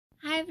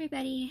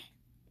everybody,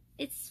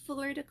 it's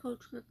Florida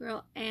Cultural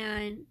Girl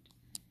and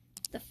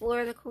the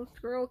Florida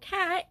Cultural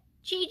cat,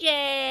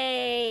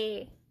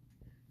 GJ.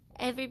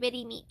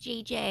 Everybody meet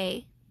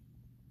GJ.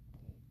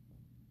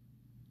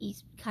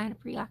 He's kind of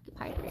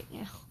preoccupied right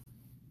now.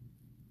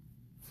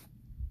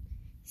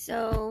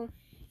 So,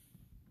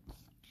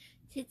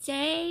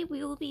 today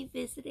we will be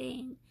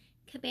visiting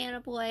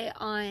Cabana Boy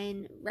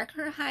on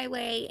Record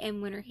Highway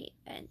in Winter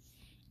Haven.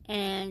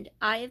 And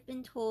I have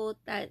been told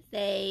that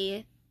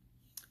they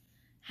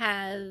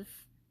have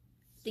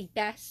the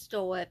best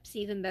Dole Whips,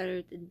 even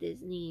better than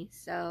Disney.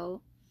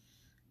 So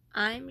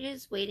I'm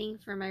just waiting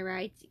for my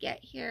ride to get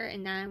here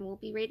and then we'll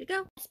be ready to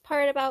go. The best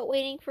part about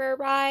waiting for a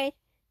ride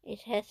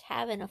is just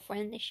having a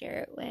friend to share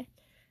it with.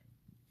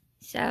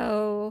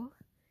 So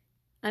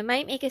I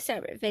might make a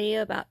separate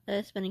video about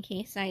this, but in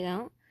case I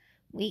don't,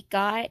 we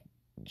got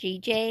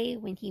GJ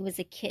when he was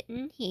a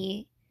kitten.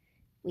 We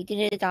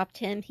didn't adopt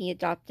him, he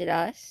adopted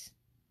us.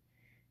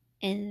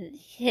 And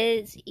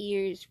his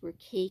ears were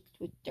caked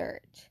with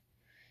dirt.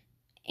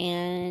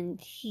 And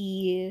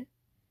he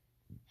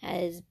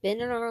has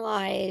been in our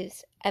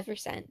lives ever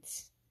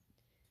since.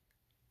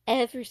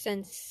 Ever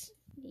since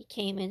he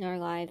came in our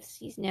lives.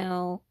 He's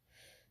now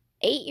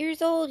 8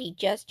 years old. He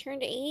just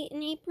turned 8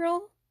 in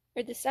April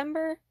or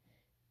December.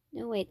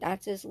 No, wait,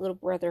 that's his little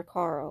brother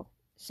Carl.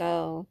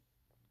 So,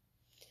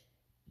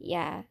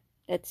 yeah,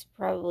 that's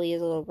probably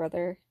his little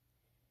brother.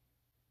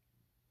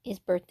 His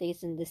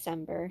birthday's in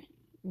December,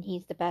 and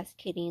he's the best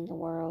kitty in the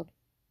world.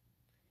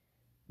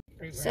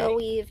 So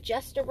we've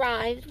just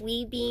arrived,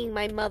 we being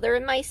my mother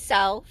and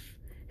myself.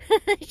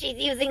 She's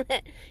using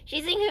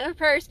her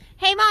purse.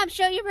 Hey Mom,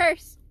 show your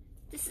purse.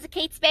 This is a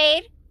Kate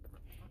Spade,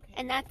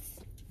 and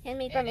that's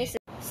handmade by my sister.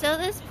 So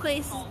this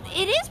place,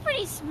 it is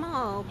pretty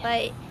small,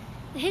 but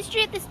the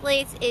history of this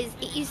place is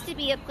it used to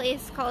be a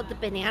place called the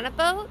Banana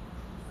Boat,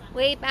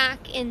 way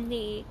back in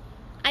the,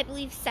 I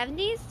believe,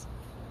 70s.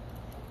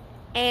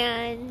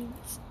 And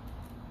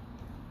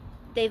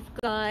they've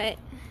got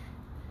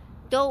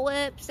Dole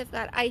Whips, they've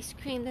got ice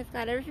cream, they've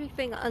got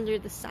everything under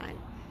the sun.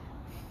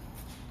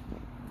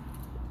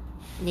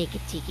 Naked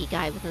tiki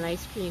guy with an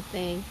ice cream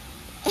thing.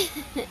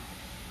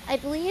 I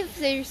believe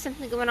there's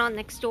something going on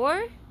next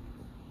door.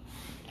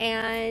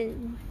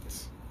 And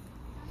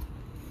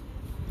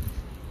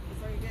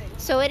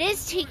so it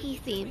is tiki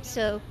themed.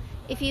 So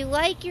if you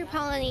like your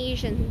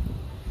Polynesian,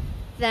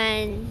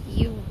 then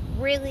you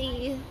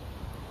really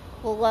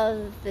will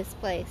love this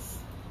place.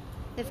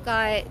 They've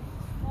got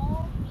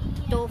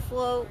Dole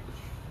Float,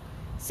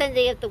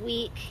 Sunday of the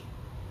week,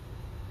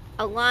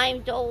 a lime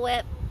Dole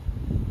Whip.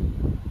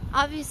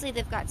 Obviously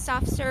they've got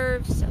soft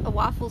serves, a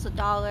waffle's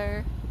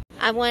 $1.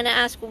 I want to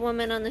ask a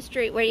woman on the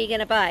street, what are you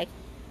gonna buy?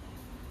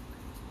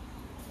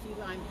 Key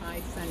lime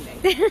pie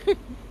sundae.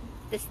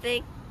 This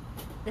thing?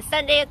 The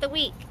Sunday of the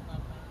week.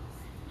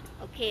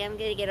 Okay, I'm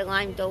gonna get a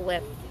lime Dole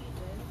Whip.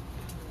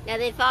 Now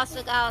they've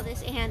also got all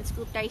this hand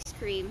scooped ice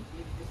cream.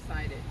 You've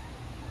decided.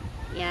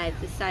 Yeah,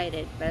 I've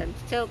decided, but I'm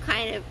still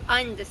kind of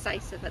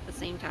undecisive at the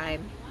same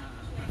time.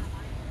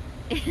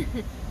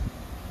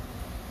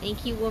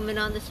 Thank you, woman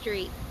on the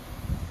street.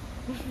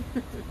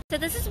 So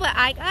this is what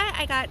I got.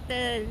 I got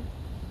the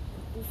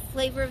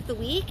flavor of the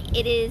week.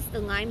 It is the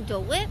lime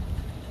Dole Whip.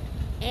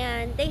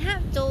 And they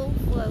have Dole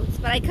floats,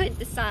 but I couldn't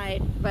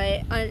decide.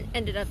 But I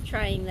ended up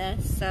trying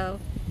this,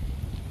 so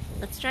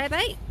let's try a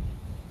bite.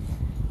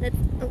 The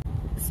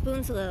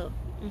spoon's low.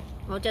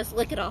 I'll just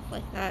lick it off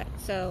like that,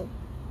 so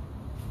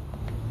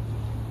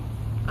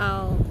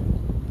I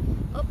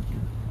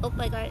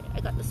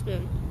got the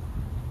spoon.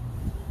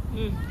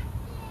 You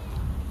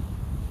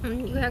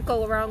can't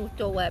go wrong with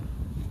Dole Whip.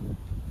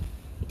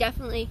 You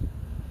definitely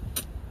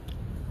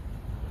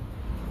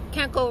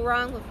can't go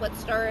wrong with what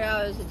started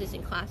out as a Disney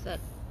classic.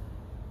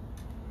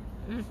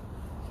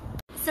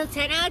 So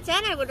 10 out of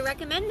 10, I would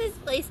recommend this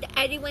place to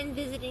anyone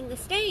visiting the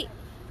state.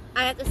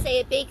 I have to say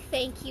a big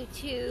thank you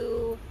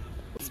to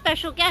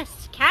special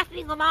guest,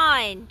 Kathy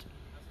Lamond.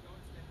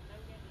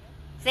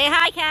 Say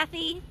hi,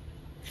 Kathy.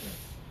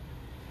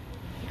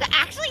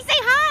 Actually, say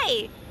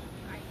hi.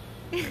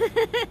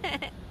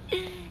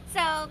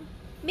 So,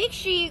 make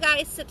sure you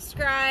guys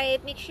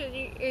subscribe. Make sure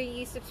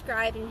you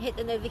subscribe and hit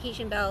the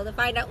notification bell to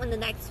find out when the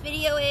next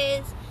video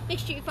is. Make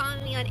sure you follow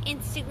me on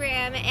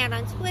Instagram and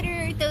on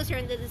Twitter. Those are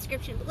in the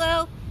description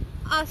below.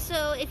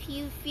 Also, if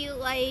you feel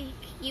like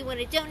you want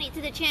to donate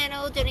to the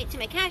channel, donate to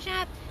my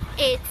Cashapp.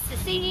 It's the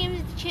same name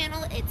as the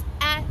channel. It's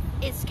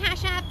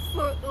Cashapp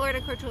for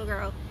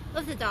FloridaCulturalGirl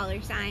with the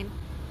 $sign.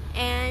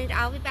 And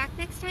I'll be back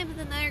next time with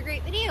another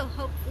great video.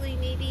 Hopefully,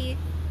 maybe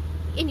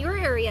in your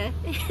area.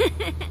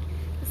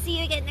 We'll see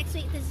you again next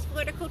week. This is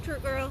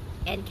FloridaCulturalGirl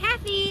and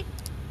Kathy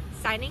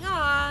signing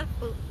off.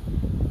 Oh.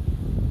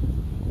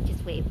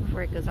 Just wait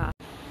before it goes off.